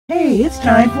Hey, it's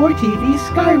time for TV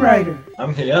Skywriter.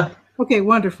 I'm here. Okay,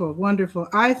 wonderful, wonderful.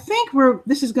 I think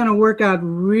this is going to work out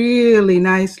really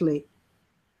nicely.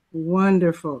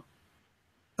 Wonderful.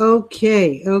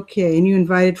 Okay, and you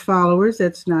invited followers.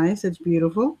 That's nice. That's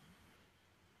beautiful.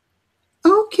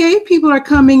 Okay, people are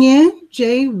coming in.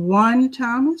 J1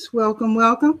 Thomas, welcome,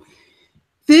 welcome.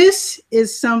 This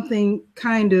is something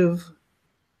kind of,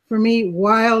 for me,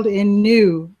 wild and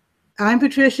new. I'm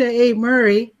Patricia A.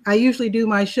 Murray. I usually do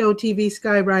my show TV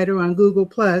Skywriter on Google+.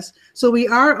 So we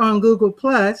are on Google+.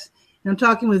 And I'm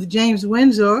talking with James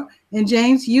Winsoar. And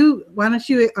James, why don't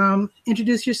you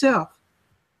introduce yourself?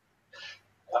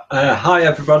 Hi,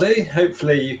 everybody.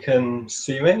 Hopefully you can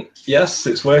see me. Yes,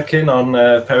 it's working on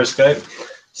Periscope.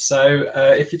 So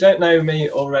if you don't know me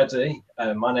already,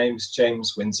 my name's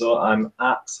James Winsoar. I'm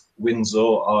at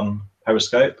Winsoar on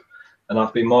Periscope. And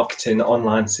I've been marketing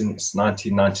online since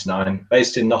 1999,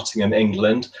 based in Nottingham,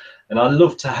 England. And I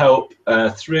love to help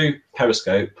through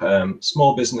Periscope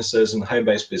small businesses and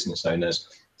home-based business owners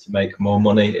to make more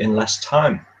money in less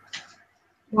time.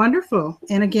 Wonderful.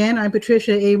 And again, I'm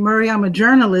Patricia A. Murray. I'm a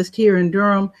journalist here in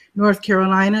Durham, North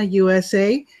Carolina,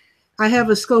 USA. I have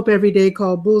a scope every day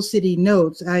called Bull City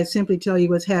Notes. I simply tell you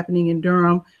what's happening in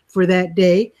Durham for that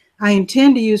day. I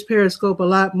intend to use Periscope a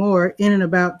lot more in and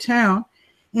about town.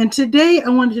 And today I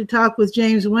wanted to talk with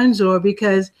James Winsoar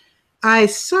because I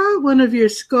saw one of your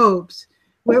scopes.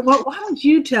 Why don't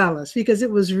you tell us? Because it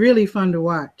was really fun to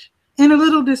watch and a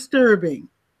little disturbing.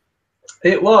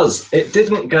 It was. It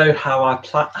didn't go how I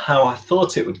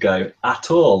thought it would go at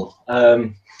all. I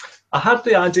had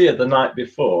the idea the night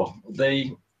before.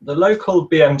 The local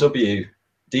BMW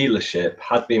dealership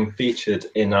had been featured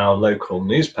in our local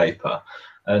newspaper,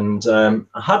 and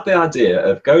I had the idea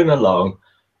of going along,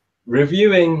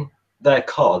 reviewing their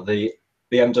car, the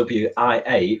BMW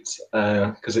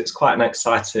i8, because it's quite an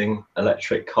exciting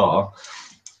electric car.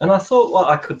 And I thought what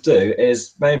I could do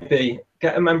is maybe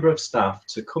get a member of staff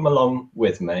to come along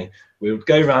with me. We would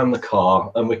go around the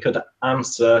car and we could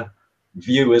answer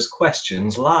viewers'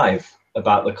 questions live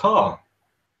about the car.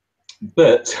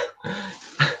 But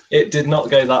it did not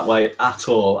go that way at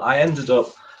all. I ended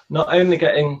up not only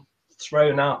getting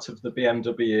thrown out of the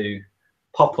BMW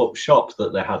pop-up shop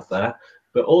that they had there,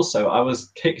 but also I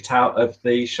was kicked out of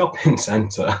the shopping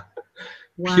centre.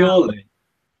 Wow.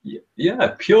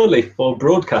 purely for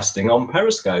broadcasting on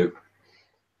Periscope.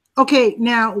 Okay,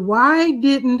 now why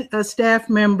didn't a staff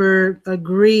member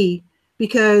agree?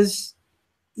 Because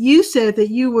you said that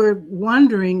you were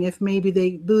wondering if maybe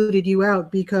they booted you out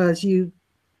because you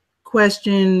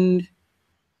questioned,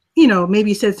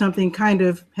 maybe you said something kind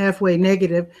of halfway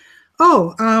negative.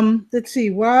 Oh, let's see.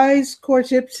 Wise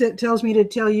Courtship tells me to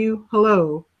tell you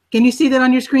hello. Can you see that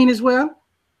on your screen as well?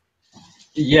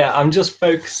 Yeah, I'm just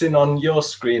focusing on your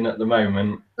screen at the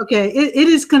moment. Okay, it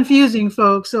is confusing,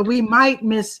 folks. So we might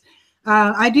miss.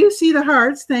 I do see the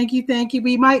hearts. Thank you, thank you.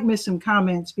 We might miss some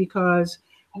comments because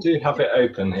I do have it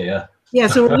open here. Yeah,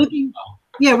 so we're looking.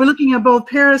 Yeah, we're looking at both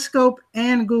Periscope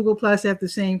and Google+ at the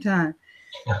same time.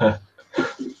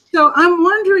 So I'm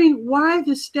wondering why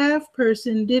the staff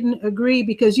person didn't agree,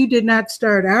 because you did not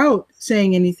start out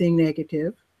saying anything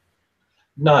negative.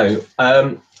 No,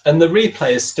 and the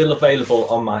replay is still available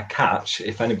on my catch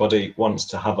if anybody wants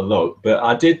to have a look. But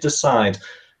I did decide,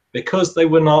 because they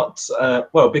were not,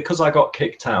 because I got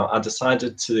kicked out, I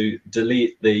decided to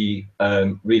delete the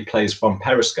replays from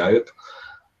Periscope,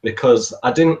 because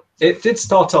it did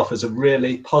start off as a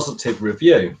really positive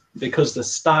review, because the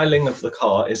styling of the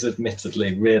car is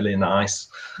admittedly really nice.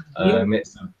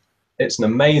 It's an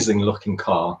amazing looking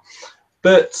car.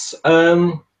 But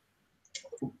one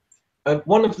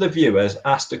of the viewers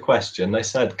asked a question. They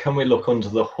said, can we look under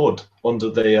the hood,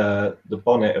 under the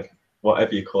bonnet of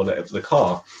whatever you call it, of the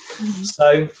car? Mm-hmm.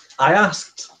 So I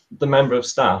asked the member of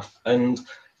staff, and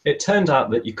it turned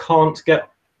out that you can't get,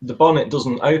 the bonnet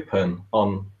doesn't open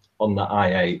on the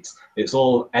i8. It's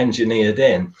all engineered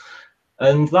in.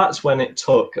 And that's when it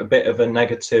took a bit of a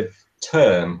negative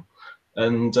turn.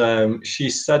 And she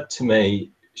said to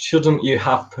me, shouldn't you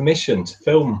have permission to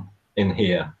film in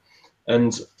here?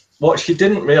 And what she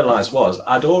didn't realize was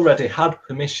I'd already had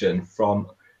permission from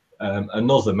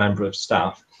another member of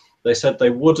staff. They said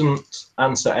they wouldn't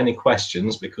answer any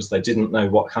questions because they didn't know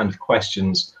what kind of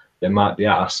questions they might be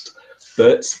asked.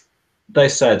 But they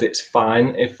said it's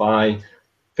fine if I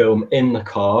film in the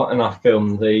car and I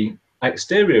film the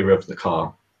exterior of the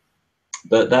car.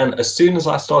 But then as soon as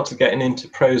I started getting into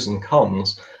pros and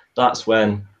cons, that's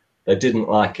when they didn't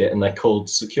like it and they called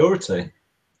security.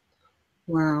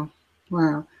 Wow.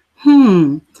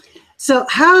 So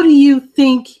how do you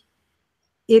think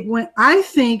it went, I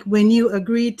think when you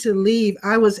agreed to leave,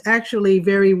 I was actually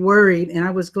very worried, and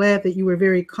I was glad that you were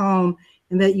very calm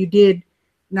and that you did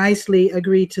nicely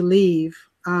agree to leave.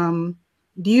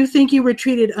 Do you think you were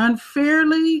treated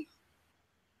unfairly,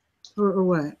 or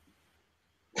what?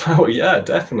 Oh yeah,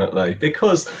 definitely,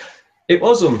 because it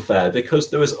was unfair, because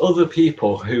there was other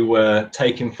people who were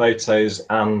taking photos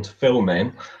and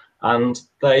filming, and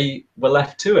they were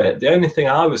left to it. The only thing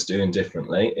I was doing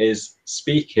differently is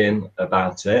speaking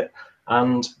about it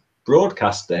and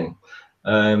broadcasting.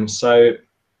 So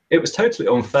it was totally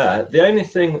unfair. The only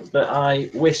thing that I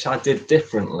wish I did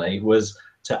differently was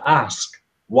to ask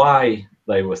why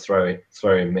they were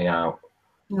throwing me out.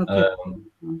 Okay.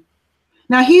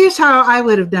 Now here's how I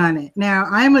would have done it. Now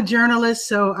I'm a journalist,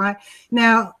 so I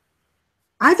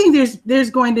think there's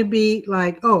going to be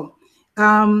like,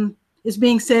 it's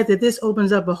being said that this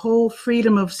opens up a whole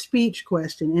freedom of speech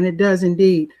question, and it does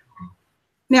indeed.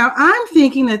 Now I'm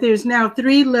thinking that there's now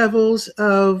 3 levels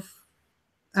of,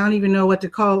 I don't even know what to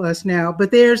call us now, but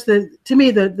there's to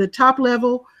me, the top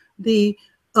level, the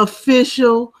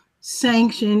official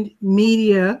sanctioned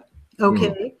media,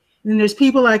 okay? And there's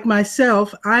people like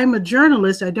myself. I'm a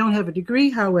journalist. I don't have a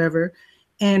degree, however,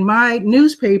 and my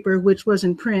newspaper, which was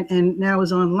in print and now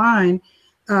is online,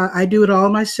 I do it all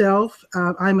myself.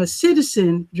 I'm a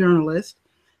citizen journalist.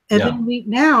 And then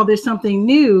now there's something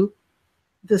new,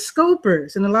 the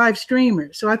scopers and the live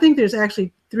streamers. So I think there's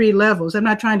actually 3 levels. I'm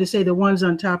not trying to say the one's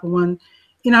on top of one.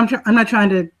 I'm not trying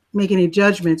to make any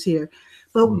judgments here.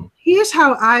 But here's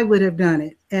how I would have done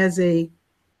it as a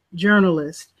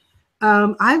journalist.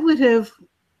 I would have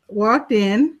walked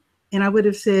in and I would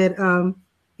have said,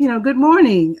 good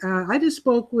morning. I just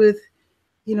spoke with,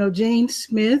 Jane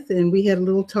Smith, and we had a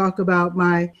little talk about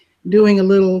my doing a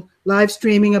little live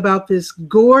streaming about this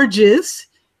gorgeous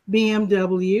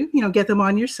BMW, get them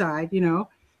on your side,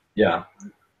 Yeah.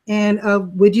 And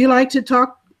would you like to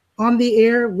talk on the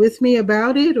air with me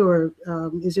about it? Or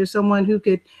is there someone who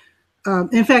could,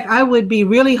 in fact, I would be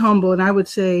really humble and I would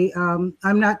say,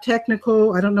 I'm not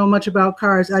technical. I don't know much about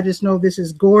cars. I just know this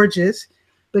is gorgeous.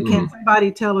 But can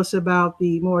somebody tell us about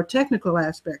the more technical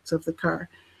aspects of the car?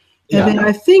 And then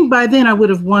I think by then I would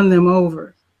have won them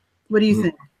over. What do you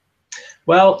think?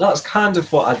 Well, that's kind of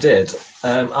what I did.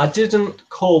 I didn't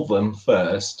call them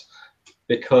first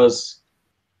because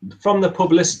from the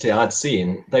publicity I'd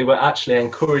seen, they were actually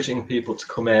encouraging people to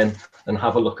come in and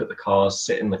have a look at the cars,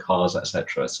 sit in the cars,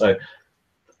 etc. So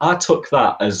I took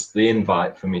that as the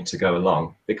invite for me to go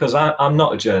along, because I'm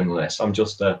not a journalist. I'm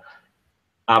just a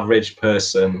average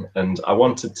person, and I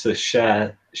wanted to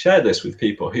share this with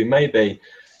people who maybe,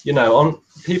 on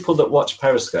people that watch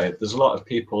Periscope, there's a lot of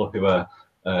people who are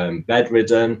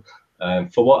bedridden,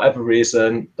 for whatever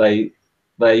reason, they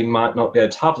might not be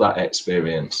able to have that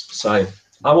experience. So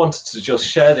I wanted to just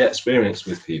share the experience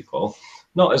with people,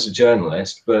 not as a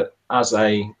journalist, but as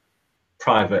a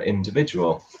private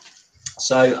individual.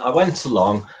 So I went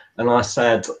along and I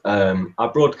said, I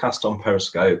broadcast on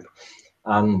Periscope,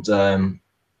 and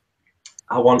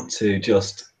I want to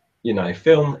just,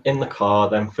 film in the car,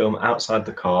 then film outside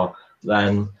the car,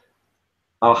 then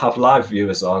I'll have live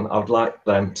viewers on. I'd like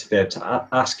them to be able to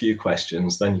ask you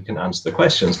questions, then you can answer the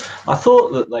questions. I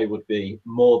thought that they would be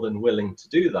more than willing to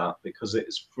do that because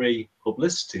it's free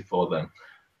publicity for them.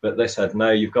 But they said,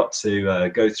 no, you've got to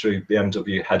go through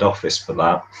BMW head office for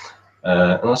that.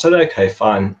 And I said, okay,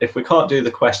 fine. If we can't do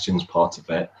the questions part of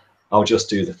it, I'll just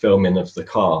do the filming of the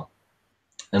car.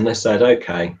 And they said,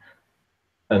 okay.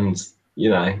 And,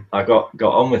 I got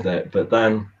on with it. But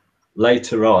then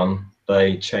later on,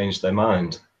 they changed their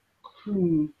mind.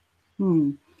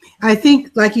 I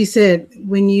think, like you said,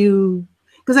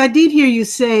 because I did hear you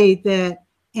say that,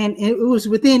 and it was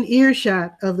within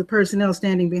earshot of the personnel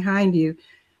standing behind you,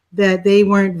 that they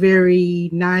weren't very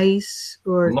nice,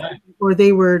 or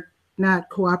they were not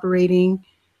cooperating,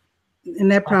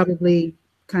 and that probably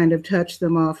kind of touched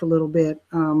them off a little bit.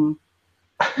 I'm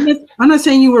not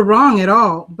saying you were wrong at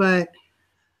all, but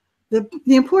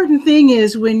the important thing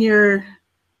is when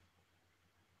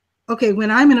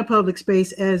I'm in a public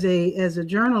space as a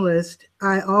journalist,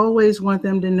 I always want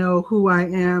them to know who I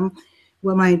am,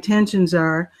 what my intentions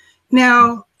are.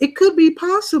 Now, it could be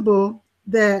possible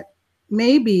that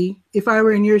maybe if I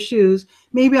were in your shoes,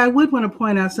 maybe I would want to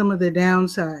point out some of the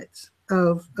downsides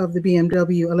of the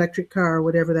BMW electric car or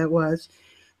whatever that was,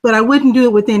 but I wouldn't do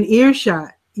it within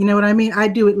earshot. You know what I mean?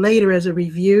 I'd do it later as a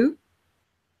review.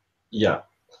 Yeah.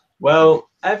 Well,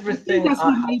 everything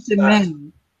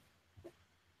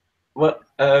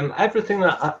everything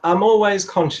that I'm always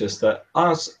conscious that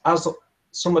as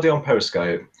somebody on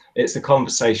Periscope, it's a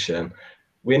conversation.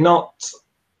 We're not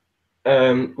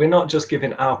we're not just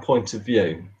giving our point of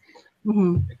view,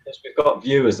 because we've got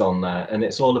viewers on there, and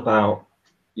it's all about,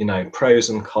 you know, pros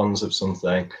and cons of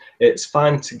something. It's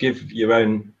fine to give your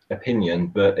own opinion,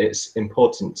 but it's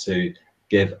important to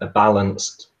give a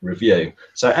balanced review.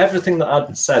 So everything that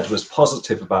I'd said was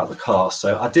positive about the car,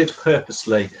 so I did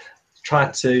purposely try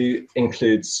to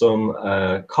include some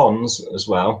cons as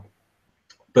well.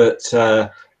 But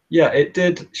yeah,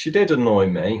 she did annoy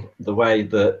me, the way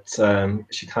that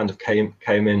she kind of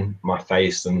came in my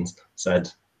face and said,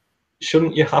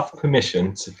 shouldn't you have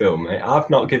permission to film me? I've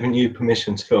not given you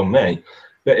permission to film me.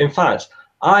 But in fact,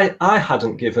 I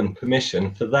hadn't given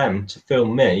permission for them to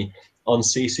film me on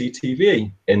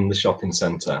CCTV in the shopping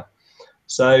centre.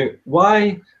 So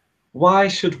why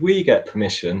should we get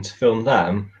permission to film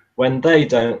them when they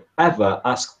don't ever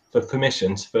ask for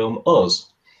permission to film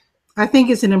us? I think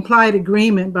it's an implied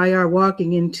agreement by our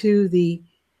walking into the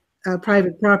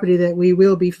private property that we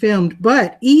will be filmed.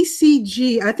 But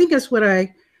ECG, I think that's what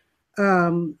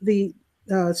the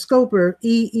scoper,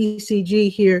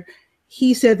 ECG here,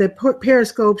 he said that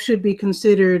Periscope should be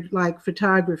considered like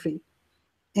photography.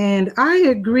 And I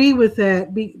agree with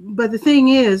that. But the thing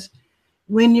is,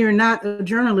 when you're not a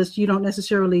journalist, you don't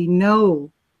necessarily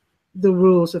know the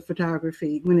rules of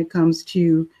photography when it comes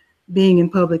to being in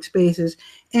public spaces.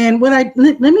 And let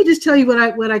me just tell you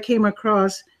what I came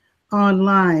across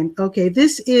online. Okay,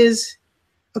 this is,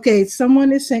 okay,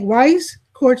 someone is saying, Wise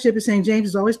Courtship is saying James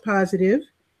is always positive,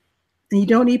 and you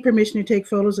don't need permission to take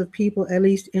photos of people, at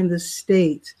least in the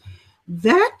States.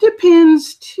 That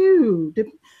depends too.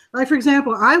 Like, for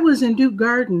example, I was in Duke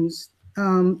Gardens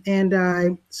and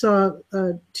I saw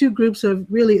two groups of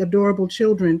really adorable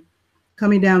children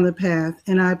coming down the path,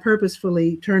 and I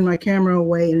purposefully turned my camera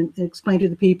away and explained to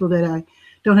the people that I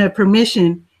don't have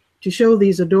permission to show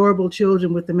these adorable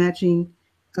children with the matching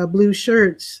blue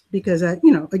shirts, because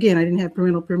again, I didn't have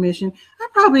parental permission. I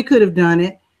probably could have done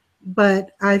it,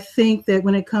 but I think that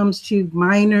when it comes to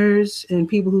minors and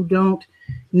people who don't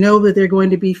know that they're going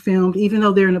to be filmed, even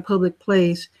though they're in a public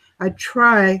place, I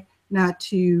try not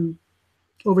to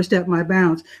overstep my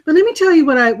bounds. But let me tell you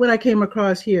what I came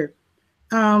across here.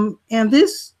 And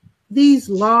these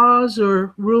laws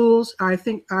or rules, I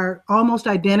think, are almost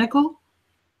identical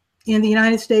in the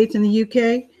United States and the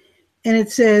UK. And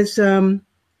it says,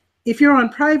 if you're on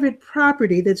private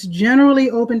property that's generally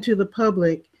open to the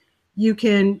public, you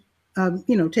can,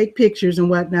 take pictures and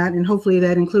whatnot. And hopefully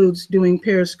that includes doing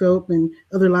Periscope and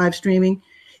other live streaming.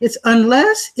 It's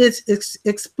unless it's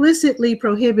explicitly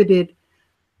prohibited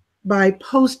by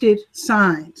posted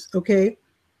signs, okay?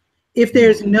 If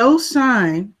there's no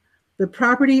sign, the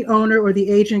property owner or the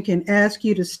agent can ask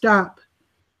you to stop,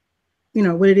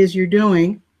 what it is you're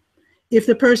doing. If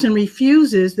the person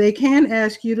refuses, they can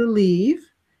ask you to leave.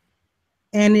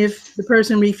 And if the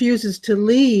person refuses to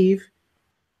leave,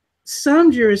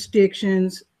 some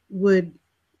jurisdictions would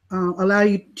allow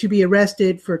you to be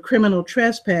arrested for criminal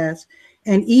trespass.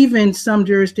 And even some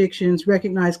jurisdictions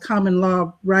recognize common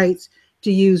law rights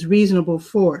to use reasonable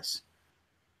force.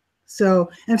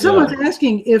 So, and someone's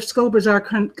asking if scopers are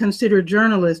considered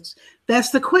journalists.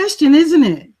 That's the question, isn't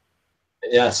it?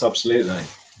 Yes, absolutely.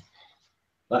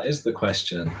 That is the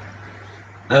question.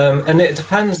 And it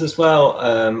depends as well,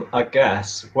 I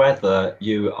guess, whether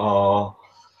you are,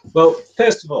 well,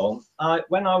 first of all,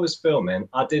 when I was filming,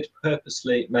 I did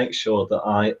purposely make sure that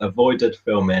I avoided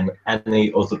filming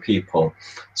any other people.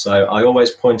 So I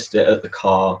always pointed it at the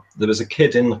car. There was a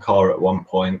kid in the car at one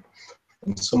point,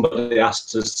 and somebody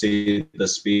asked to see the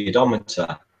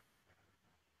speedometer.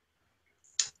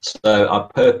 So I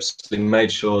purposely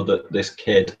made sure that this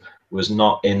kid was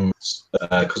not in,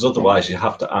 because otherwise you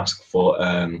have to ask for,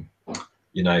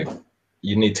 you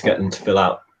need to get them to fill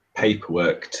out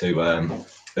paperwork to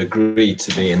agree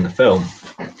to be in the film.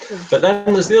 But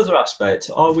then there's the other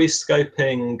aspect. Are we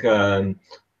scoping,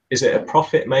 is it a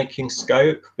profit-making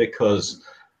scope? Because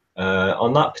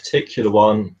on that particular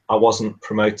one, I wasn't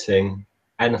promoting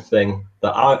anything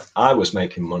that I was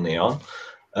making money on.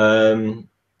 And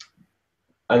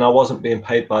I wasn't being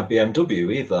paid by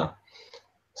BMW either.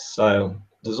 So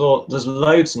there's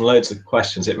loads and loads of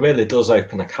questions. It really does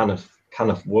open a can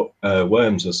of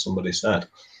worms, as somebody said.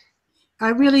 I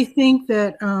really think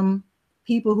that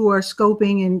people who are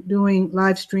scoping and doing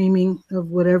live streaming of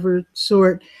whatever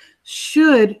sort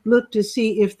should look to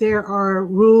see if there are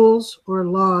rules or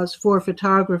laws for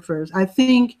photographers. I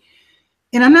think,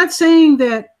 and I'm not saying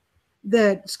that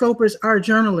scopers are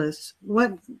journalists.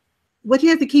 What you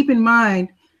have to keep in mind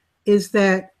is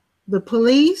that the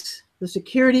police, the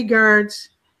security guards,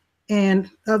 and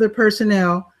other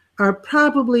personnel are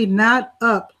probably not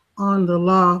up on the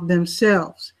law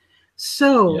themselves.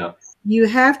 So you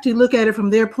have to look at it from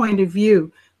their point of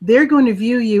view. They're going to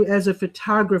view you as a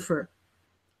photographer.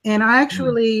 And I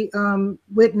actually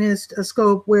witnessed a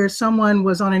scope where someone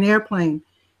was on an airplane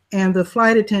and the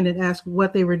flight attendant asked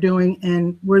what they were doing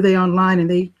and were they online, and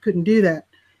they couldn't do that.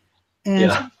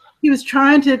 And so he was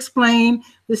trying to explain,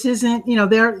 this isn't, you know,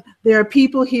 there are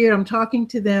people here, I'm talking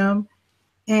to them.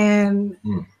 And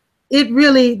it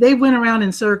really, they went around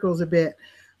in circles a bit.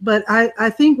 But I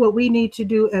think what we need to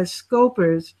do as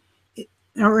scopers,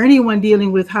 or anyone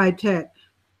dealing with high tech,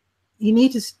 you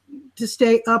need to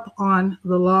stay up on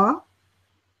the law,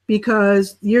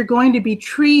 because you're going to be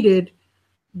treated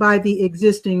by the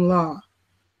existing law.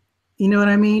 You know what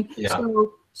I mean? Yeah.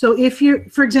 So if you're,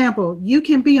 for example, you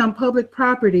can be on public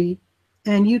property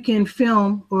and you can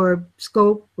film or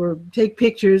scope or take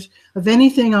pictures of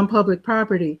anything on public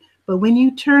property. But when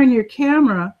you turn your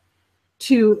camera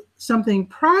to something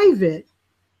private,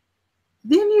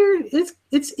 then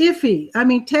it's iffy. I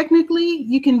mean, technically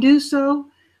you can do so,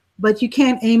 but you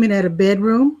can't aim it at a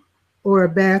bedroom or a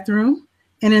bathroom.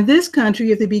 And in this country,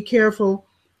 you have to be careful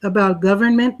about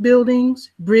government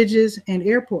buildings, bridges, and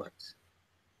airports.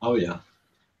 Oh, yeah.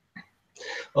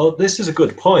 Oh, this is a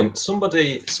good point.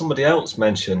 Somebody else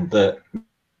mentioned that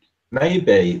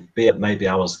maybe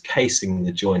I was casing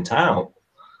the joint out,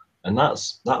 and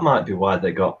that might be why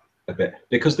they got a bit,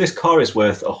 because this car is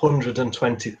worth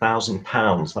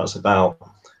 £120,000. That's about,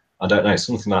 I don't know,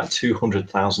 something like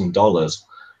 $200,000.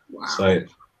 Wow. So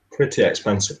pretty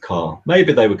expensive car.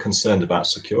 Maybe they were concerned about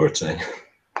security.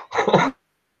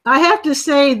 I have to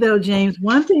say though, James,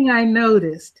 one thing I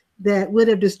noticed that would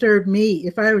have disturbed me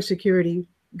if I were a security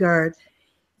guard,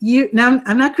 now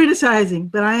I'm not criticizing,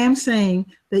 but I am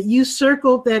saying that you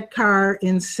circled that car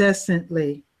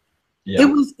incessantly. Yeah.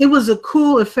 It was a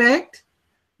cool effect,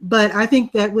 but I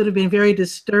think that would have been very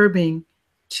disturbing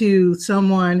to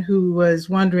someone who was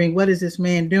wondering, what is this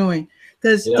man doing?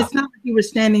 Because it's not like you were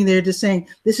standing there just saying,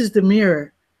 this is the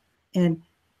mirror, and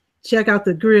check out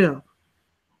the grill,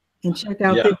 and check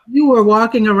out that. You were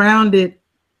walking around it,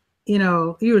 you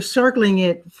know, you were circling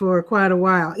it for quite a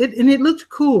while. And it looked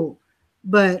cool,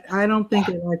 but I don't think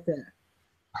it like that.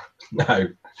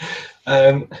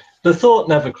 No. The thought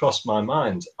never crossed my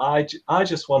mind. I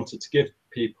just wanted to give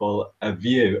people a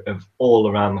view of all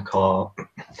around the car.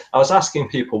 I was asking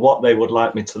people what they would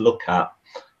like me to look at.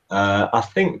 I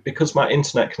think because my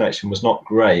internet connection was not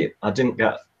great, I didn't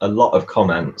get a lot of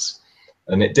comments,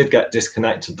 and it did get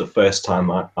disconnected the first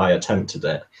time I attempted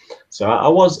it. So I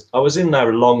was in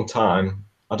there a long time.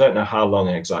 I don't know how long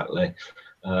exactly.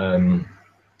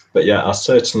 But yeah, I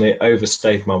certainly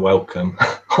overstayed my welcome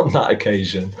on that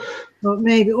occasion. Well,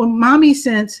 maybe. Well, Mommy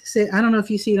said, I don't know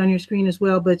if you see it on your screen as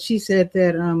well, but she said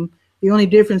that the only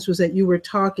difference was that you were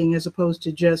talking as opposed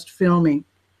to just filming.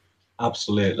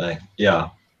 Absolutely, yeah.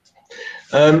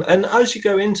 And as you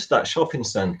go into that shopping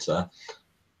centre,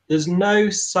 there's no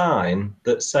sign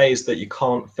that says that you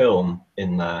can't film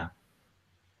in there.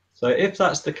 So if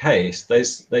that's the case,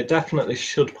 they definitely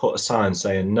should put a sign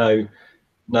saying no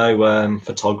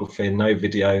photography, no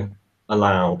video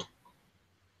allowed.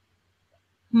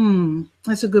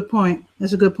 That's a good point.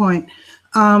 That's a good point.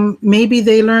 Maybe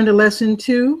they learned a lesson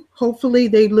too. Hopefully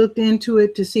they looked into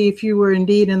it to see if you were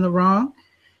indeed in the wrong.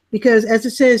 Because as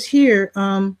it says here,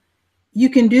 you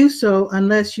can do so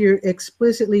unless you're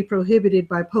explicitly prohibited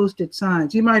by posted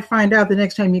signs. You might find out the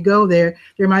next time you go there,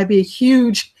 there might be a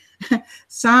huge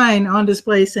sign on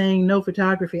display saying no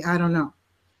photography. I don't know.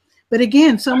 But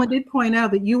again, someone did point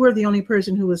out that you were the only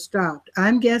person who was stopped.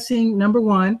 I'm guessing number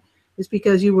one is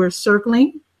because you were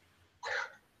circling.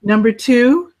 Number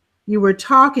two, you were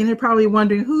talking. They're probably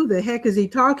wondering, who the heck is he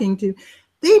talking to?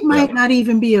 They might not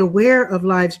even be aware of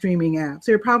live streaming apps.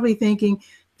 They're probably thinking,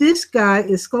 this guy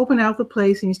is scoping out the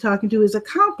place and he's talking to his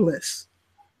accomplice.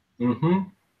 You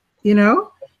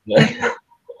know?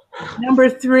 Number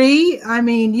three, I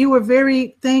mean, you were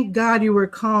thank God you were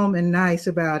calm and nice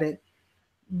about it.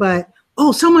 But,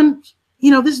 someone,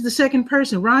 you know, this is the second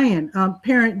person, Ryan,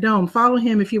 Parent Dome. Follow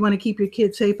him if you want to keep your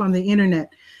kids safe on the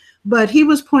internet. But he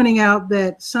was pointing out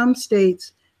that some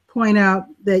states point out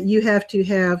that you have to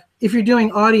have, if you're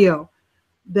doing audio,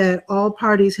 that all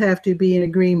parties have to be in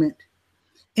agreement.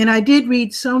 And I did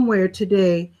read somewhere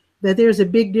today that there's a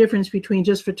big difference between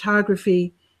just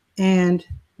photography and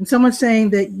someone saying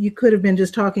that you could have been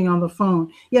just talking on the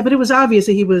phone. Yeah, but it was obvious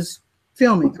that he was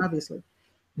filming, obviously.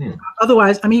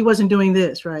 Otherwise, I mean, he wasn't doing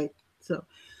this, right? So,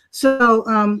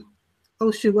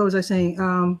 oh shoot, what was I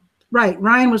saying? Right,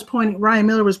 Ryan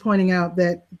Miller was pointing out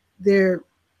that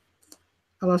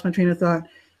I lost my train of thought.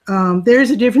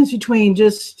 There's a difference between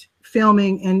just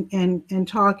filming and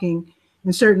talking.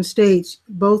 in certain states,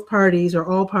 both parties or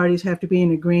all parties have to be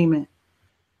in agreement.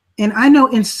 And I know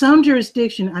in some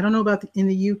jurisdiction, I don't know about in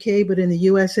the UK, but in the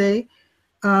USA,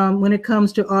 when it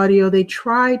comes to audio, they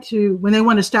try to, when they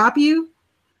want to stop you,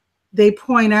 they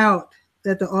point out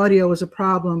that the audio is a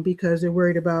problem because they're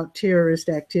worried about terrorist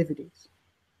activities.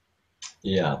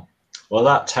 Yeah, well,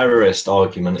 that terrorist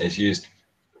argument is used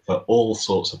for all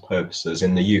sorts of purposes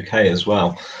in the UK as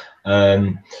well.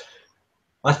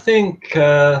 I think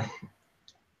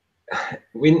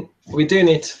we do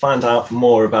need to find out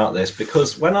more about this,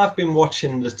 because when I've been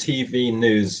watching the TV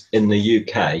news in the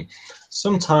UK,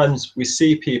 sometimes we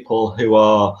see people who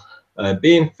are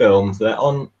being filmed. They're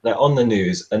on the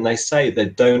news and they say they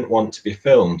don't want to be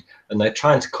filmed, and they're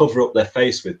trying to cover up their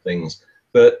face with things.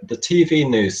 But the TV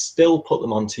news still put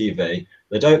them on TV.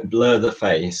 They don't blur the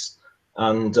face,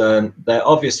 and they're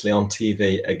obviously on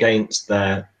TV against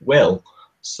their will.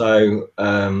 So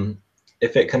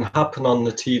if it can happen on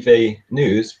the TV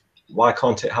news, why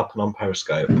can't it happen on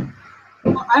Periscope?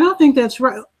 Well, I don't think that's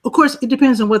right. Of course, it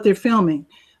depends on what they're filming.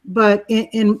 But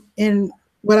in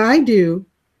what I do,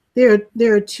 there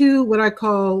are two what I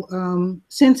call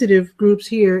sensitive groups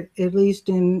here, at least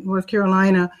in North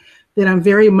Carolina, that I'm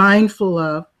very mindful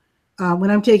of when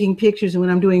I'm taking pictures and when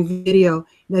I'm doing video.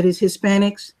 That is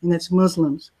Hispanics and that's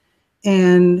Muslims.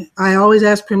 And I always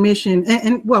ask permission.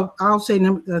 And well, I'll say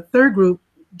the third group,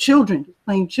 children,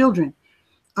 playing children.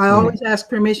 I always ask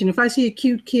permission. If I see a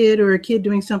cute kid or a kid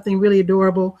doing something really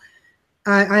adorable,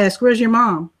 I ask, where's your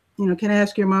mom? You know, can I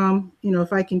ask your mom, you know,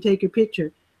 if I can take your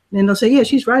picture? And they'll say, yeah,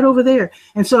 she's right over there.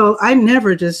 And so I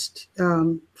never just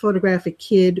photograph a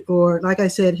kid or, like I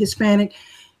said, Hispanic.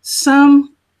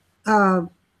 Some,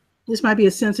 this might be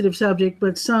a sensitive subject,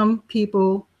 but some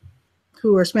people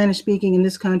who are Spanish speaking in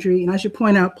this country, and I should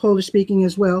point out Polish speaking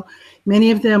as well, many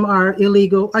of them are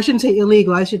illegal. I shouldn't say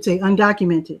illegal, I should say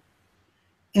undocumented.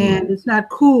 And it's not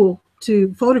cool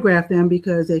to photograph them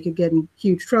because they could get in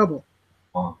huge trouble.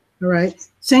 All right.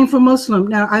 Same for Muslim.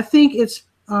 Now, I think it's,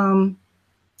 I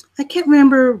can't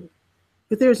remember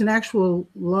if there's an actual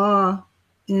law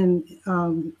in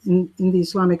the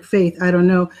Islamic faith. I don't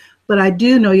know. But I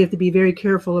do know you have to be very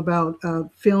careful about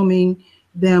filming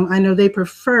them. I know they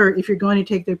prefer, if you're going to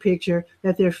take their picture,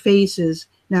 that their faces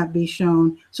not be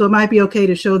shown. So it might be okay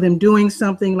to show them doing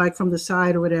something like from the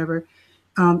side or whatever.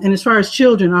 And as far as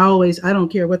children, I don't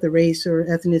care what the race or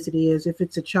ethnicity is. If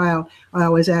it's a child, I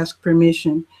always ask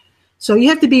permission. So you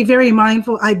have to be very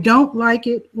mindful. I don't like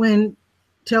it when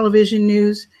television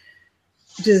news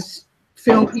just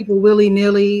film people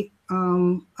willy-nilly.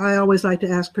 I always like to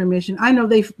ask permission. I know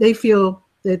they feel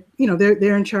that, you know,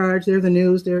 they're in charge. They're the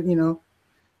news. They're, you know,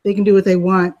 they can do what they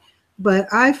want. But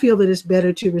I feel that it's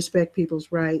better to respect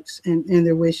people's rights and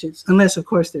their wishes, unless, of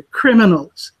course, they're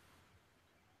criminals.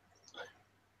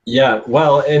 Yeah,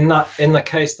 well, in the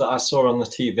case that I saw on the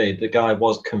TV, the guy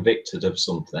was convicted of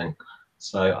something.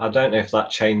 So I don't know if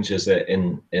that changes it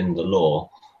in the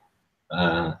law.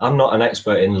 I'm not an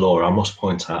expert in law, I must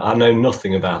point out. I know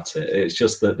nothing about it. It's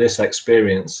just that this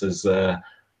experience has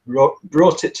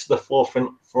brought it to the forefront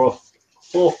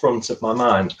of my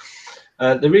mind.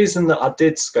 The reason that I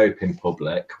did scope in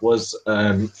public was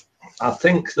I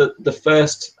think that the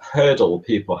first hurdle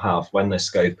people have when they're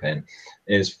scoping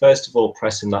is, first of all,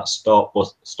 pressing that start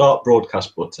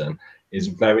broadcast button is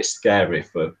very scary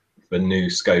for new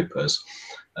scopers.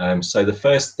 So the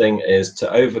first thing is to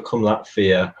overcome that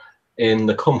fear in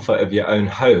the comfort of your own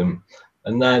home.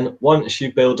 And then once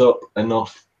you build up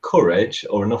enough courage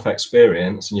or enough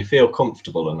experience and you feel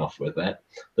comfortable enough with it,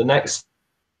 the next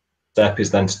step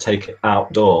is then to take it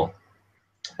outdoor.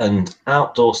 And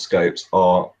outdoor scopes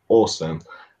are awesome.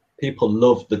 People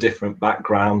love the different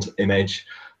background image.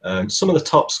 Some of the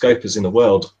top scopers in the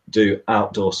world do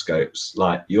outdoor scopes,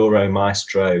 like Euro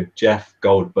Maestro, Jeff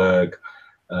Goldberg.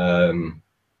 There's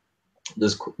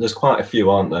quite a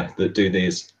few, aren't there, that do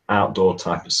these outdoor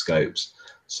type of scopes.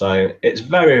 So it's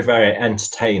very, very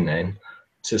entertaining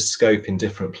to scope in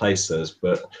different places,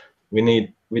 but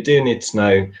we do need to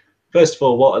know, first of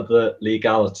all, what are the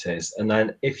legalities, and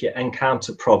then if you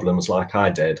encounter problems like I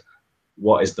did,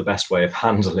 what is the best way of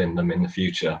handling them in the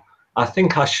future? I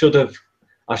think I should have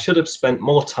spent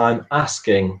more time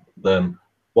asking them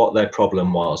what their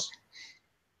problem was.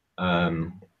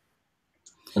 And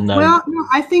then, well, no,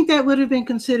 I think that would have been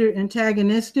considered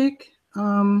antagonistic.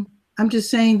 I'm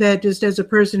just saying that just as a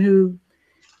person who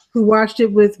watched it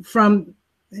from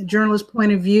a journalist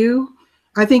point of view,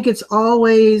 I think it's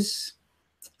always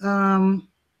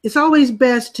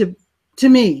best to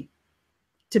me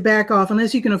to back off,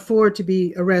 unless you can afford to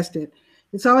be arrested.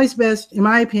 It's always best, in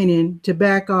my opinion, to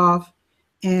back off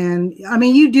And I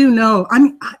mean, you do know,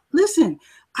 listen,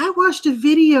 I watched a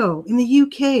video in the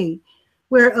UK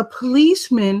where a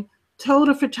policeman told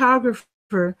a photographer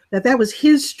that that was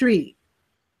his street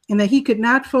and that he could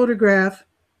not photograph,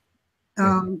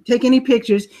 take any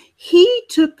pictures. He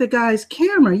took the guy's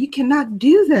camera. You cannot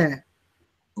do that.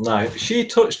 No, she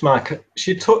touched my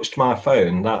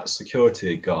phone, that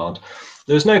security guard.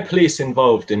 There was no police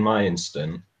involved in my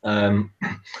incident.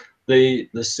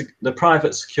 The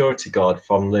private security guard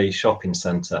from the shopping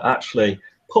centre actually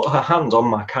put her hand on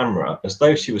my camera as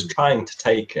though she was trying to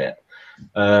take it,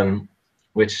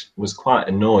 which was quite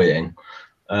annoying.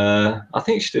 I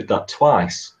think she did that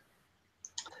twice.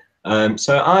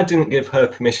 So I didn't give her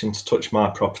permission to touch my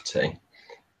property,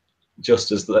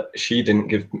 just as that she didn't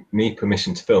give me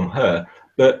permission to film her.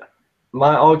 But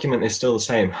my argument is still the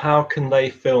same. How can they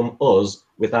film us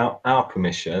without our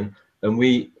permission, and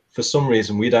we, for some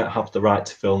reason, we don't have the right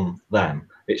to film them?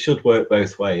 It should work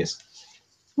both ways.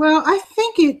 Well, I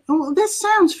think that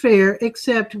sounds fair,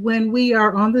 except when we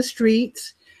are on the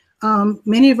streets,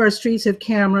 many of our streets have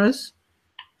cameras.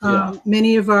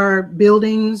 Many of our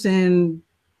buildings and,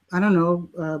 I don't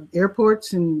know,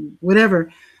 airports and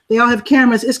whatever, they all have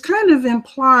cameras. It's kind of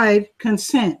implied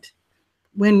consent.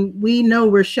 When we know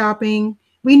we're shopping,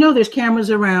 we know there's cameras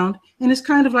around, and it's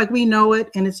kind of like we know it,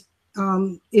 and it's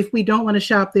if we don't want to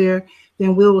shop there,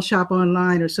 then we'll shop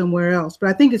online or somewhere else. But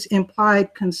I think it's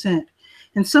implied consent.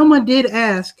 And someone did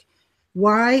ask,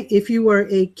 why, if you were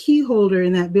a key holder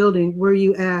in that building, were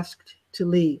you asked to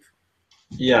leave?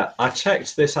 Yeah, I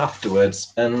checked this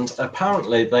afterwards, and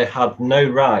apparently they had no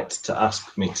right to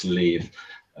ask me to leave.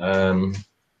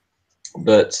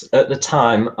 But at the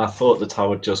time, I thought that I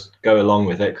would just go along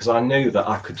with it because I knew that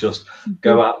I could just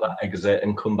go out that exit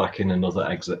and come back in another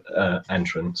exit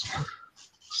entrance.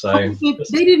 So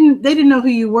they didn't know who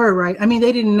you were, right? I mean,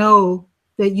 they didn't know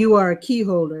that you are a key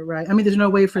holder, right? I mean, there's no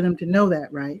way for them to know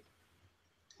that, right?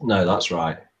 No, that's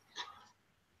right.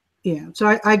 Yeah.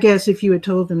 So I guess if you had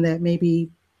told them that, maybe,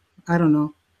 I don't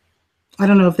know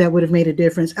if that would have made a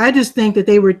difference. I just think that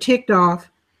they were ticked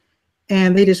off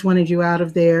and they just wanted you out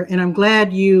of there. And I'm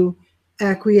glad you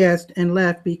acquiesced and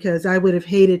left, because I would have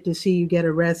hated to see you get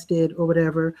arrested or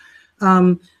whatever.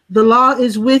 The law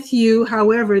is with you.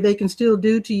 However, they can still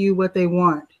do to you what they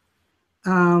want.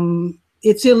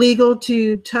 It's illegal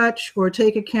to touch or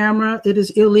take a camera. It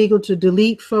is illegal to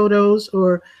delete photos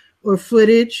or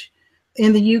footage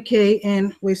in the UK.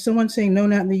 And wait, someone's saying no,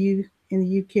 not in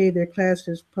the UK, they're classed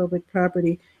as public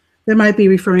property. That might be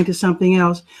referring to something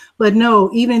else. But no,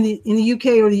 even in the UK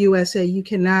or the USA, you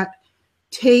cannot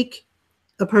take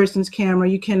a person's camera.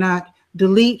 You cannot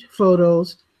delete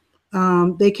photos.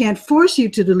 They can't force you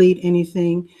to delete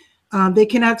anything. They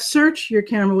cannot search your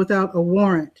camera without a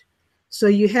warrant. So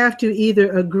you have to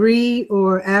either agree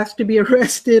or ask to be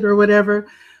arrested or whatever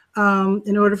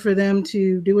in order for them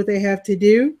to do what they have to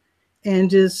do and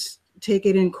just take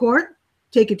it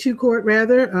to court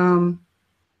rather.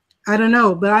 I don't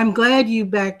know, but I'm glad you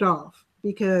backed off,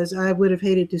 because I would have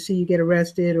hated to see you get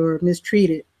arrested or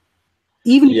mistreated,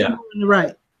 even if you were in the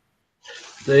right.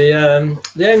 The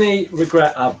only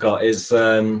regret I've got is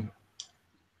kind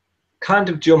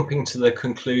of jumping to the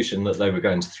conclusion that they were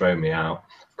going to throw me out,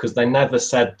 because they never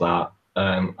said that.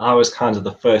 I was kind of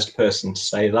the first person to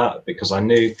say that, because I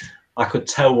knew I could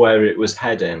tell where it was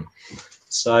heading.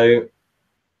 So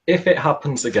if it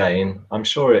happens again, I'm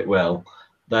sure it will,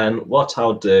 then what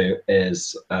I'll do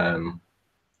is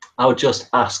I'll just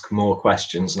ask more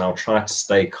questions, and I'll try to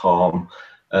stay calm,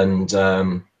 and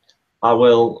I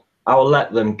will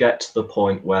let them get to the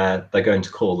point where they're going to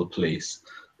call the police,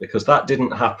 because that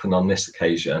didn't happen on this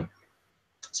occasion.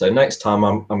 So next time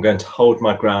I'm going to hold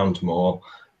my ground more,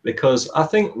 because I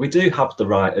think we do have the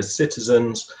right as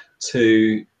citizens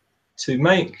to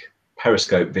make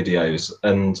Periscope videos,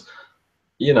 and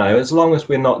you know, as long as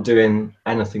we're not doing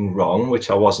anything wrong, which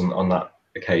I wasn't on that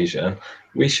occasion,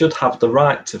 we should have the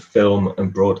right to film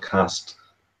and broadcast,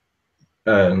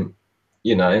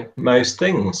 you know, most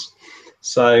things.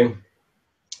 So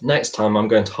next time I'm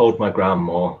going to hold my ground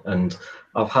more, and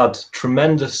I've had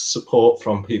tremendous support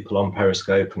from people on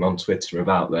Periscope and on Twitter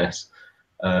about this.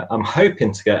 I'm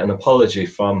hoping to get an apology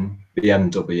from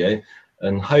BMW,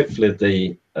 and hopefully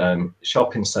the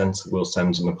shopping centre will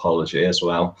send an apology as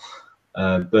well.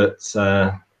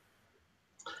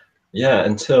 Yeah,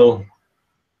 until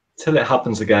it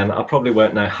happens again, I probably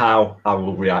won't know how I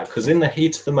will react, because in the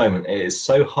heat of the moment, it is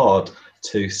so hard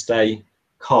to stay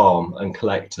calm and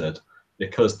collected,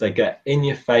 because they get in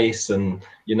your face, and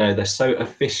you know, they're so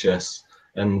officious,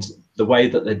 and the way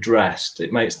that they're dressed,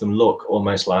 it makes them look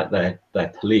almost like they're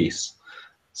police.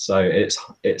 So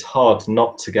it's hard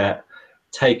not to get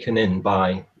taken in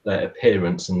by their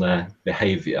appearance and their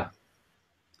behavior.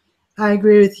 I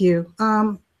agree with you.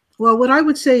 Well, what I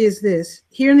would say is this.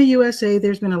 Here in the USA,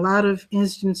 there's been a lot of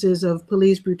instances of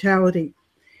police brutality.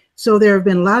 So there have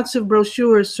been lots of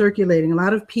brochures circulating, a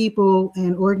lot of people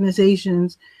and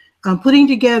organizations putting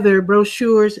together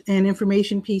brochures and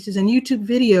information pieces and YouTube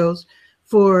videos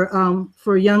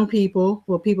for young people,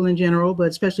 well, people in general, but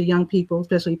especially young people,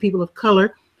 especially people of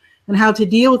color, and how to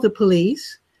deal with the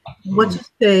police, what to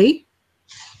say.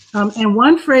 And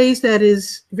one phrase that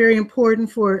is very important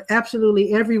for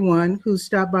absolutely everyone who's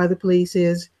stopped by the police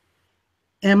is,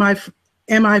 am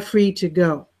I free to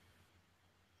go?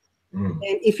 And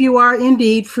if you are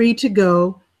indeed free to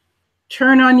go,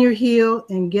 turn on your heel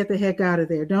and get the heck out of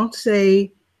there. Don't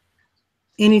say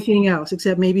anything else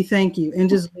except maybe thank you and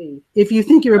just leave. If you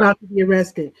think you're about to be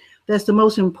arrested, that's the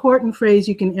most important phrase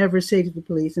you can ever say to the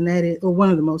police. And that is, or one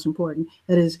of the most important,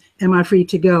 that is, am I free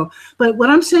to go? But what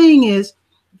I'm saying is,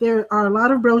 there are a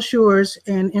lot of brochures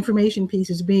and information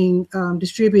pieces being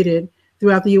distributed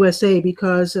throughout the USA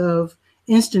because of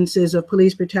instances of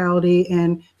police brutality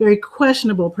and very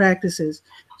questionable practices.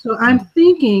 So I'm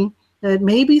thinking that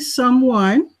maybe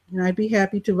someone, and I'd be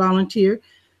happy to volunteer,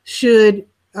 should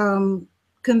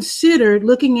consider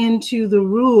looking into the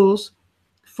rules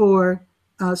for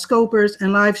scopers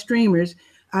and live streamers.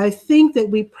 I think that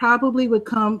we probably would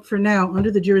come for now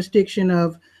under the jurisdiction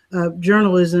of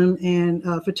journalism and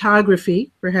photography,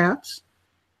 perhaps.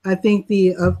 I think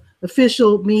the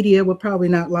official media would probably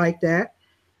not like that,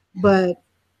 but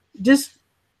just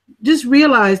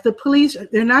realize the police,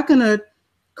 they're not going to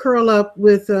curl up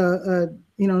with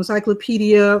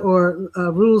encyclopedia or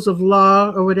rules of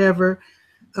law or whatever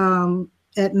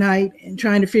at night and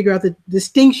trying to figure out the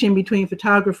distinction between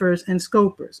photographers and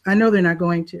scopers. I know they're not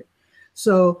going to.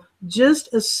 So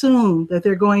just assume that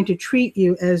they're going to treat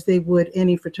you as they would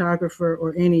any photographer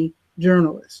or any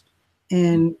journalist,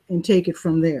 and take it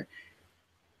from there.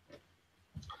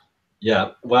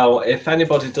 Yeah, well, if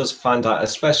anybody does find out,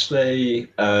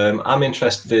 especially I'm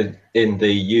interested in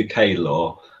the UK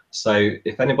law, so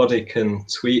if anybody can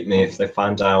tweet me if they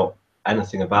find out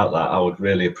anything about that, I would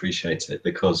really appreciate it,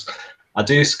 because I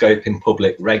do scope in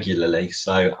public regularly,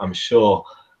 so I'm sure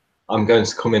I'm going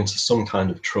to come into some kind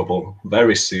of trouble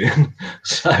very soon.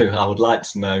 So I would like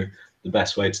to know the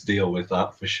best way to deal with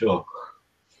that for sure.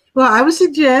 Well, I would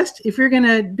suggest if you're going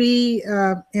to be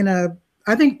in a,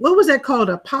 I think, what was that called?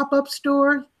 A pop-up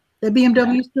store, the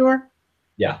BMW store?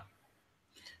 Yeah.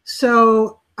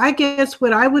 So I guess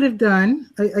what I would have done,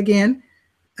 again,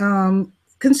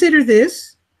 consider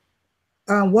this,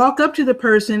 walk up to the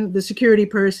person, the security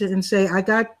person, and say, I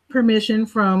got permission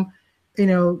from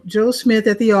Joe Smith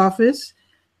at the office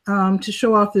to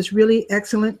show off this really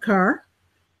excellent car,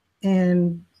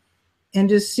 and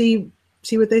just see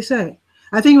what they say.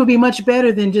 I think it would be much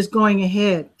better than just going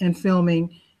ahead and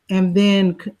filming and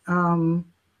then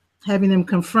having them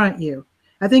confront you.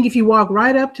 I think if you walk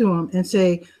right up to them and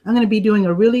say, I'm going to be doing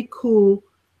a really cool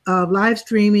live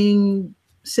streaming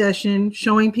session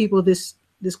showing people this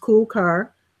cool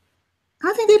car,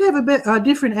 I think they'd have a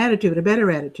different attitude, a better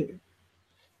attitude.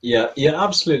 Yeah, you're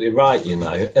absolutely right,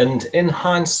 and in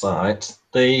hindsight,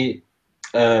 the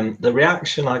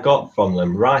reaction I got from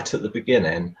them right at the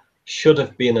beginning should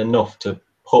have been enough to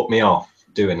put me off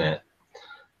doing it,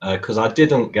 because I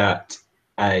didn't get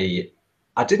a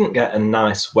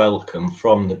nice welcome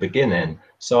from the beginning.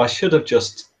 So I should have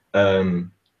just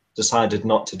decided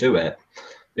not to do it,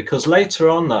 because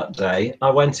later on that day I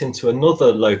went into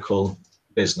another local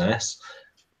business,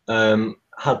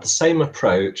 had the same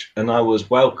approach, and I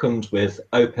was welcomed with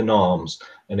open arms,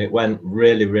 and it went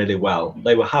really, really well.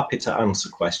 They were happy to answer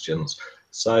questions.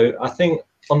 So I think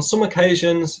on some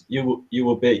occasions you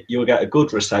will get a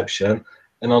good reception,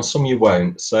 and on some you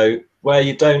won't. So where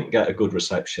you don't get a good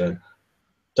reception,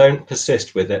 don't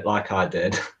persist with it like I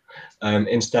did.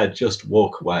 Instead, just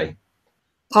walk away.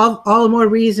 All the more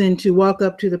reason to walk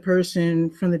up to the person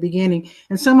from the beginning.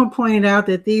 And someone pointed out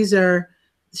that these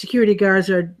security guards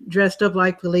are dressed up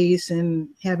like police and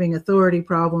having authority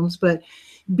problems, but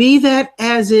be that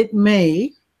as it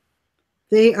may,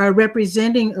 they are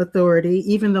representing authority,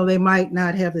 even though they might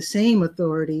not have the same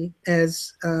authority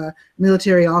as a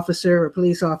military officer or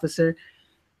police officer.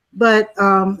 But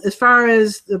as far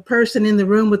as the person in the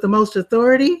room with the most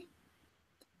authority,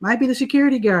 might be the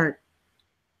security guard.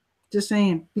 Just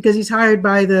saying, because he's hired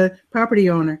by the property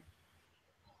owner.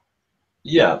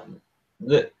 Yeah,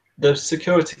 the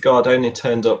security guard only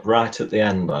turned up right at the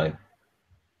end, though.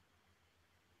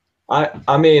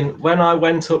 I mean, when I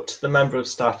went up to the member of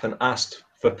staff and asked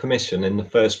for permission in the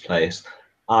first place,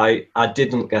 I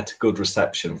didn't get a good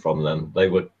reception from them.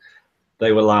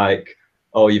 they were like,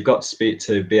 oh, you've got to speak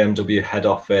to BMW head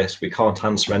office. We can't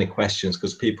answer any questions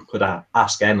because people could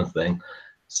ask anything.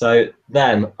 So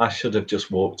then I should have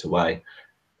just walked away.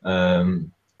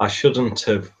 I shouldn't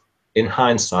have, in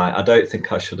hindsight, I don't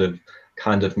think I should have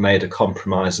kind of made a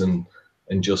compromise and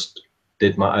just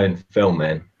did my own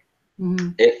filming.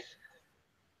 If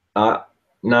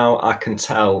now I can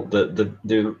tell that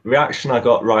the reaction I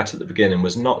got right at the beginning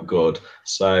was not good,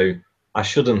 so I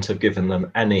shouldn't have given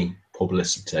them any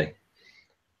publicity.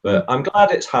 But I'm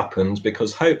glad it's happened,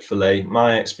 because hopefully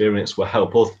my experience will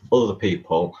help other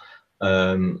people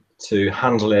to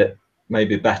handle it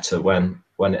maybe better when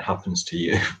it happens to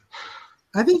you.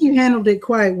 I think you handled it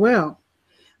quite well.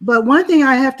 But one thing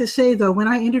I have to say, though, when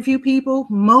I interview people,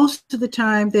 most of the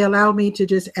time they allow me to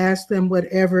just ask them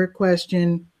whatever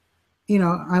question, you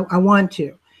know, I want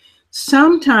to.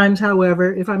 Sometimes,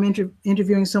 however, if I'm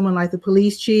interviewing someone like the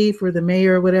police chief or the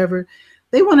mayor or whatever,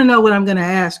 they want to know what I'm going to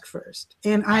ask first.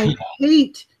 And I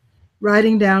hate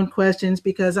writing down questions,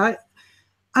 because I'm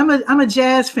a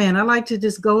jazz fan. I like to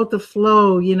just go with the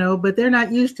flow, you know, but they're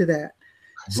not used to that.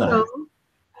 No. So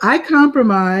I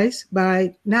compromise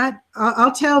by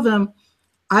I'll tell them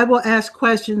I will ask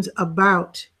questions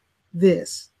about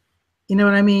this. You know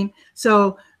what I mean?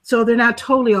 So they're not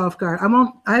totally off guard.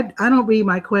 I don't read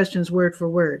my questions word for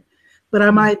word, but I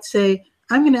might say,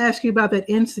 I'm going to ask you about that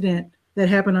incident that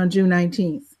happened on June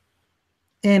 19th.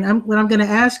 And what I'm going to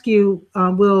ask you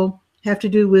will have to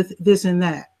do with this and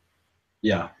that.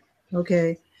 Yeah.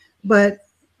 Okay. But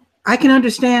I can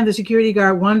understand the security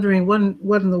guard wondering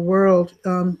what in the world,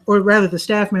 or rather the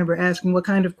staff member asking what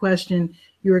kind of question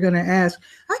you were going to ask.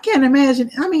 I can't imagine.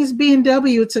 I mean, it's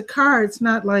BMW. It's a car. It's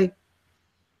not like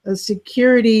a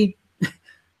security,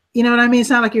 you know what I mean?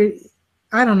 It's not like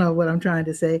I don't know what I'm trying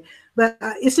to say, but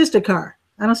it's just a car.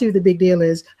 I don't see what the big deal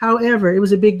is. However, it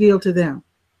was a big deal to them.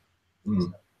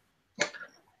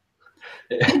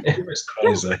 It was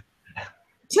crazy.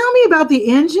 Tell me about the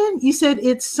engine. You said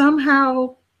it's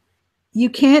somehow,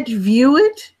 you can't view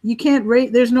it. You can't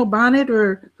raise, there's no bonnet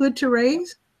or hood to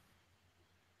raise.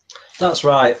 That's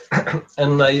right.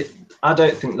 And I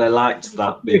don't think they liked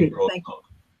that being brought up.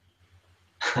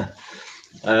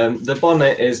 The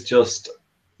bonnet is just,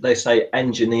 they say,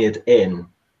 engineered in.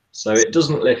 So it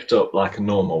doesn't lift up like a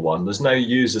normal one. There's no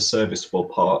user serviceable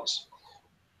parts.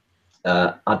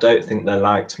 I don't think they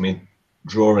liked me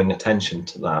drawing attention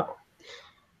to that.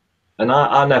 And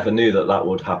I never knew that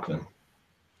would happen.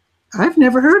 I've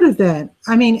never heard of that.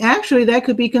 I mean, actually, that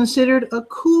could be considered a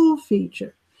cool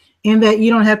feature, in that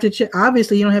you don't have to check.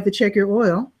 Obviously, you don't have to check your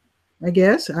oil, I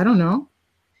guess. I don't know.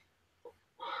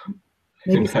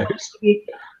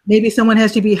 Maybe someone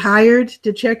has to be hired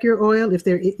to check your oil.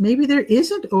 Maybe there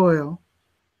isn't oil.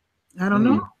 I don't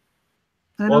know.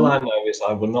 All I know is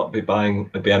I will not be buying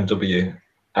a BMW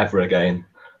ever again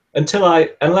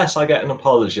unless I get an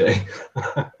apology.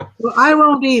 Well, I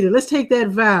won't either. Let's take that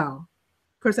vow.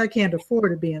 Of course, I can't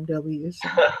afford a BMW.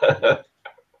 So.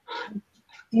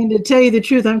 And to tell you the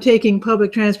truth, I'm taking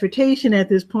public transportation at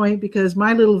this point, because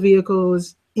my little vehicle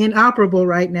is inoperable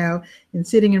right now and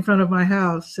sitting in front of my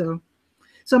house. So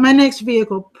my next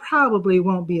vehicle probably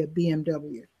won't be a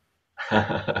BMW.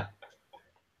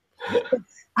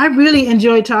 I really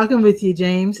enjoyed talking with you,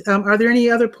 James. Are there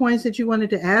any other points that you wanted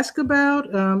to ask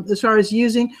about as far as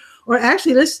using, or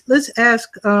actually let's ask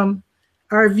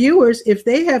our viewers if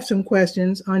they have some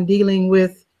questions on dealing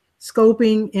with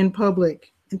scoping in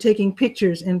public and taking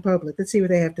pictures in public. Let's see what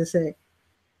they have to say.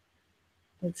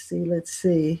 Let's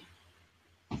see.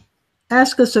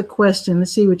 Ask us a question.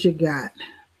 Let's see what you got.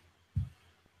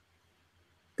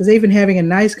 Because they've been having a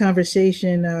nice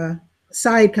conversation,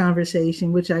 side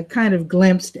conversation, which I kind of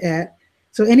glimpsed at.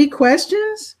 So any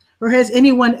questions? Or has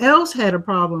anyone else had a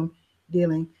problem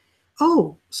dealing?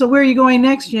 Oh, so where are you going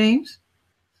next, James?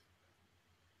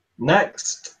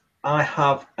 Next, I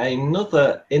have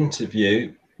another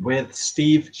interview with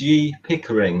Steve G.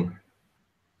 Pickering.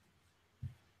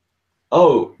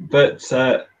 Oh, but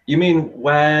you mean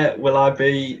where will I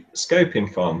be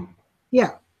scoping from?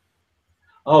 Yeah.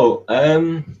 Oh,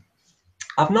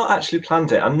 I've not actually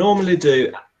planned it. I normally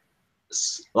do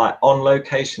like on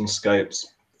location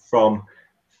scopes from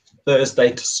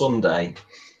Thursday to Sunday,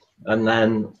 and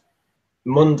then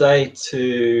Monday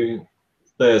to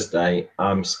Thursday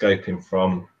I'm scoping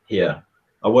from here.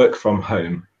 I work from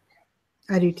home.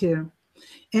 I do too.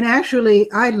 And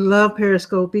actually, I love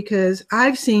Periscope because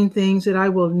I've seen things that I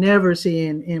will never see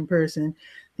in person.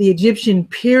 The Egyptian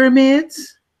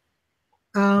pyramids,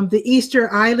 the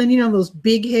Easter Island, you know, those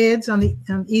big heads on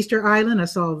Easter Island. I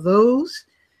saw those.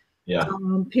 Yeah.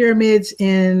 Pyramids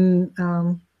in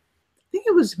think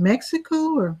it was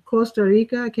Mexico or Costa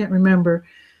Rica. I can't remember.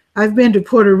 I've been to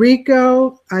Puerto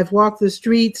Rico. I've walked the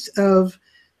streets of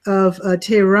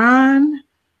Tehran.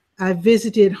 I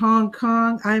visited Hong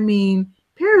Kong. I mean,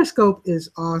 Periscope is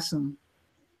awesome.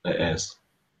 It is.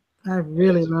 I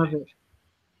really love it.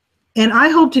 And I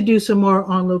hope to do some more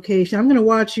on location. I'm going to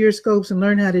watch your scopes and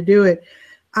learn how to do it.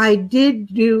 I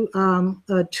did do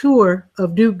a tour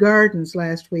of Duke Gardens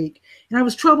last week, and I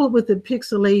was troubled with the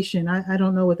pixelation. I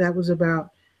don't know what that was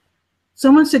about.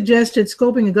 Someone suggested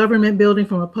scoping a government building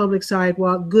from a public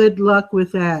sidewalk. Good luck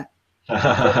with that.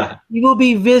 You will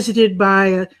be visited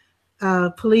by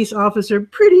a police officer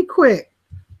pretty quick.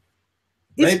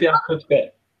 Maybe I could go.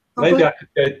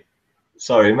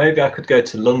 Sorry, maybe I could go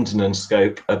to London and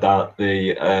scope about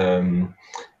the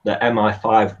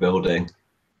MI5 building.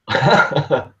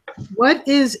 What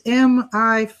is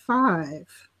MI5?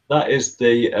 That is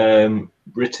the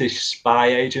British spy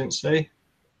agency.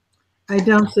 I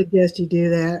don't suggest you do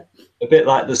that. A bit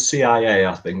like the CIA,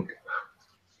 I think.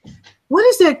 What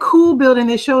is that cool building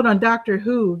they showed on Doctor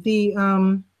Who? The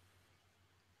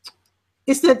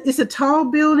it's a tall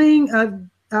building.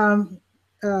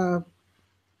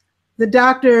 The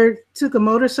doctor took a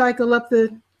motorcycle up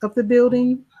the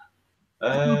building.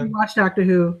 Watch Doctor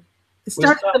Who. It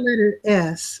starts with the letter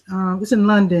S. It's in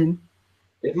London.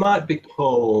 It might be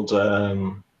called.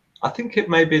 I think it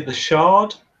may be the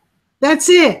Shard. That's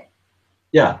it.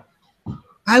 Yeah.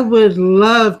 I would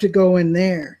love to go in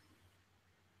there.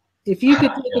 If you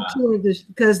could take a tour of this,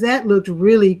 because that looked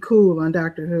really cool on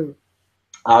Doctor Who.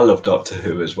 I love Doctor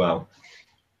Who as well.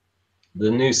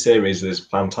 The new series is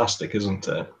fantastic, isn't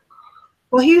it?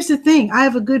 Well, here's the thing. I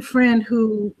have a good friend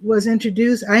who was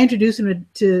introduced. I introduced him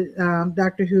to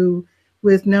Doctor Who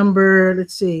with number,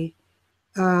 let's see,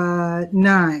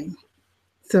 9.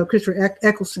 So Christopher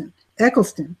Eccleston.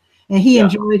 And he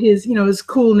enjoyed his, his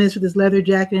coolness with his leather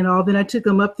jacket and all. Then I took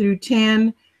him up through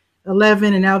 10,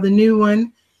 11, and now the new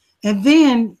one. And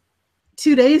then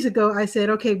 2 days ago, I said,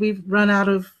 okay, we've run out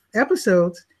of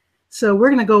episodes. So we're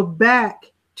going to go back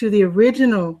to the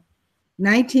original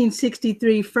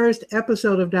 1963 first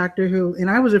episode of Doctor Who.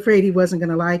 And I was afraid he wasn't going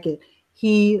to like it.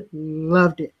 He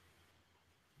loved it.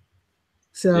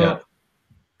 So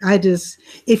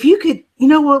if you could,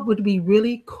 what would be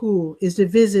really cool is to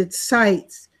visit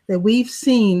sites that we've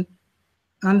seen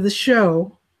on the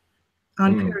show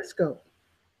on Periscope.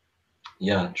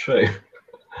 Yeah, true.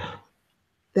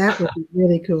 That would be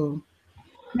really cool.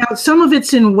 Now, some of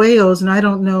it's in Wales, and I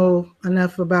don't know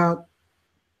enough about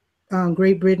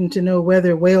Great Britain to know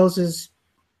whether Wales is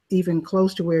even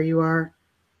close to where you are.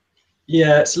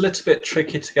 Yeah, it's a little bit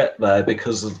tricky to get there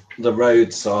because the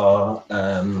roads are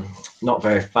not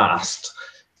very fast.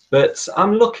 But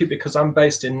I'm lucky because I'm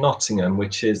based in Nottingham,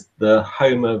 which is the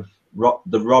home of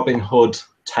the Robin Hood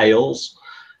tales.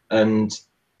 And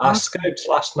I scoped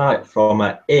last night from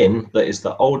an inn that is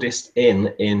the oldest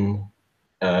inn in,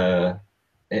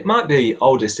 it might be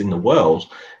oldest in the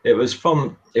world. It was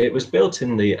built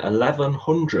in the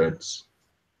 1100s.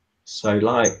 So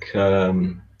like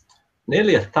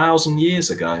nearly 1,000 years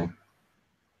ago.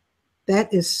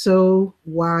 That is so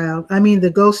wild. I mean, the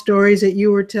ghost stories that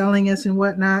you were telling us and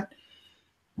whatnot.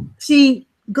 See,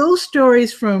 ghost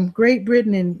stories from Great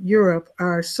Britain and Europe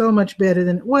are so much better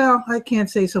than, well, I can't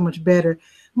say so much better,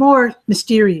 more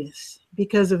mysterious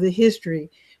because of the history.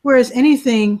 Whereas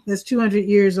anything that's 200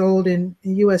 years old in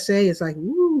USA is like,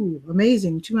 ooh,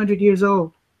 amazing, 200 years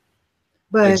old.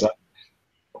 But, exactly.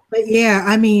 But yeah,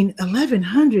 I mean,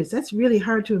 1100s, that's really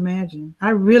hard to imagine. I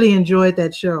really enjoyed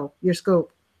that show, your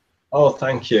scope. Oh,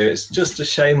 thank you. It's just a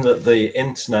shame that the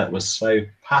internet was so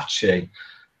patchy.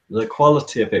 The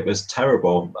quality of it was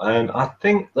terrible. And I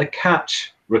think the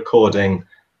catch recording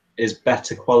is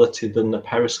better quality than the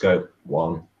Periscope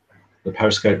one, the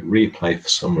Periscope replay for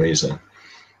some reason.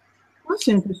 That's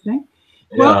interesting.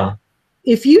 Yeah. Well,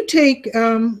 if you take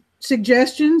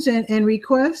suggestions and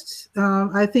requests,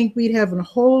 I think we'd have a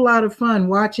whole lot of fun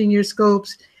watching your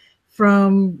scopes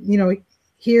from,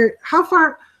 here. How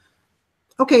far?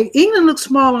 Okay, England looks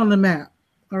small on the map,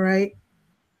 all right?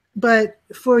 But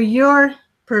for your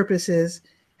purposes,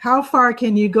 how far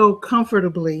can you go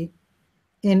comfortably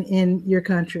in your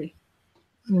country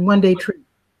in one-day trip?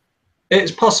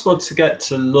 It's possible to get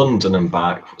to London and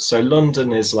back. So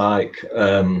London is like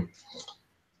about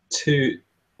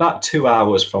 2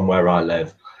 hours from where I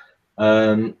live.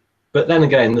 But then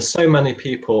again, there's so many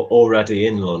people already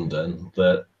in London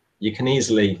that you can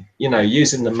easily,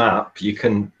 using the map, you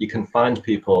can find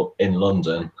people in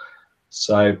London.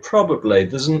 So probably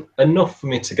there's enough for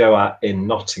me to go out in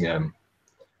Nottingham,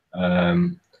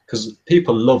 because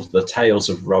people love the tales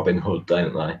of Robin Hood,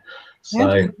 don't they? So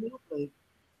absolutely.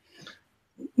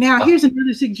 Now, here's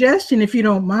another suggestion, if you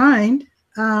don't mind.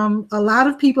 A lot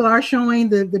of people are showing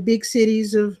the big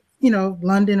cities of,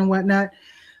 London and whatnot,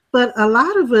 but a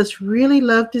lot of us really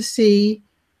love to see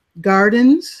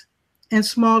gardens and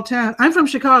small towns. I'm from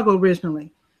Chicago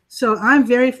originally, so I'm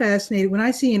very fascinated when I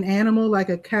see an animal like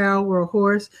a cow or a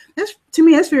horse. To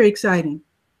me, that's very exciting.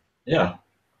 Yeah.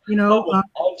 Well,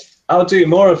 I'll do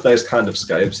more of those kind of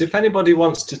scopes. If anybody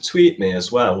wants to tweet me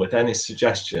as well with any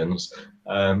suggestions,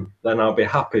 then I'll be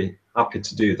happy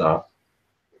to do that.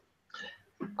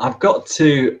 I've got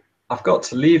to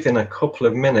leave in a couple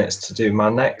of minutes to do my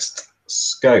next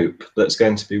scope that's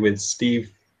going to be with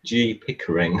Steve G.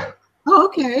 Pickering. Oh,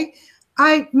 okay.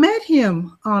 I met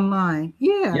him online.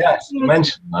 Yeah. Yes, you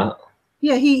mentioned that.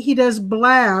 Yeah, he does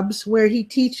blabs where he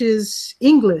teaches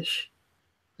English.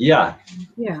 Yeah.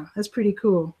 Yeah, that's pretty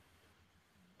cool.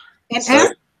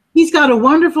 And he's got a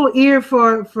wonderful ear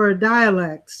for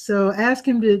dialects. So ask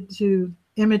him to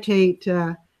imitate.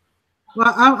 Well,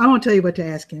 I won't tell you what to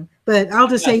ask him, but I'll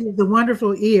just say he has a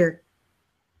wonderful ear.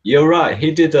 You're right.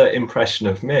 He did an impression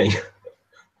of me.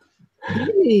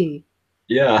 Really?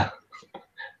 Yeah.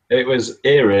 It was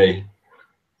eerie.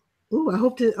 Oh, I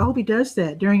hope he does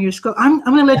that during your school. I'm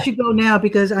going to let you go now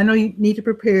because I know you need to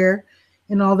prepare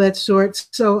and all that sort.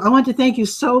 So I want to thank you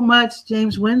so much,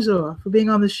 James Winsoar, for being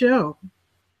on the show.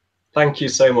 Thank you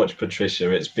so much,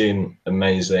 Patricia. It's been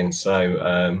amazing.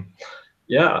 So,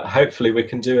 yeah, hopefully we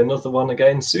can do another one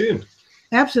again soon.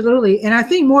 Absolutely. And I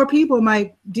think more people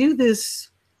might do this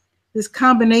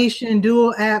combination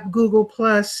dual app Google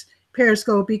Plus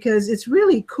Periscope because it's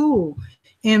really cool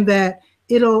in that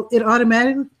it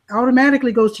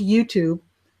automatically goes to YouTube.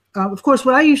 Of course,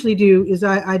 what I usually do is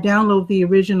I download the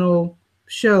original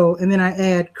show and then I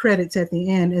add credits at the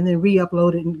end and then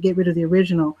re-upload it and get rid of the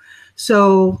original.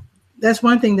 So that's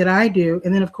one thing that I do.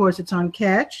 And then of course it's on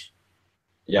Catch.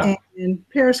 Yeah. And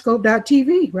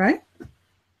periscope.tv, right?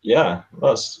 Yeah,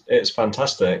 it's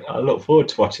fantastic. I look forward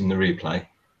to watching the replay.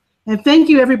 And thank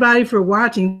you everybody for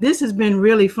watching. This has been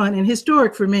really fun and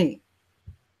historic for me.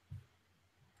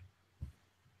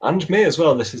 And me as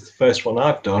well. This is the first one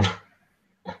I've done.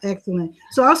 Excellent.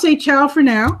 So I'll say ciao for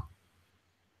now.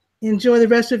 Enjoy the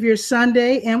rest of your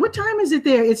Sunday. And what time is it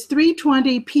there? It's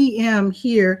 3:20 p.m.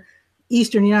 here,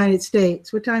 Eastern United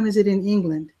States. What time is it in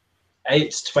England?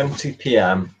 8:20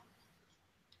 p.m.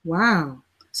 Wow.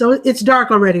 So it's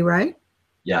dark already, right?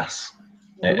 Yes.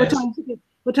 What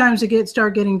time does it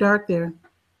start getting dark there?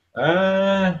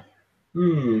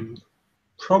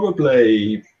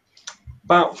 Probably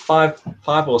about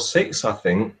five or six, I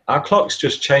think. Our clock's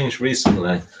just changed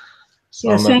recently.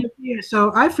 So yeah, same here.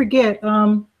 So I forget.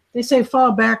 They say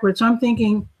fall backwards. So I'm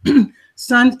thinking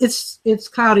sun. It's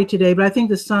cloudy today, but I think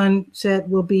the sunset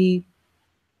will be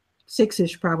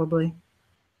 6-ish probably,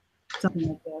 something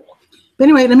like that. But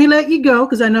anyway, let me let you go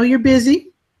because I know you're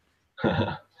busy.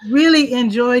 Really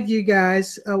enjoyed you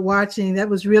guys watching. That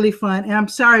was really fun. And I'm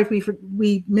sorry if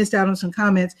we missed out on some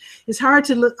comments. It's hard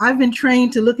to look. I've been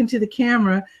trained to look into the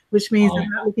camera, which means I'm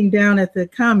not looking down at the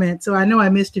comments. So I know I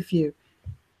missed a few.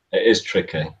 It is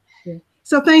tricky. Yeah.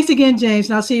 So thanks again, James,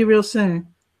 and I'll see you real soon.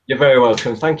 You're very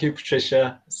welcome. Thank you,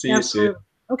 Patricia. See you soon.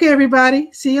 Okay,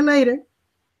 everybody. See you later.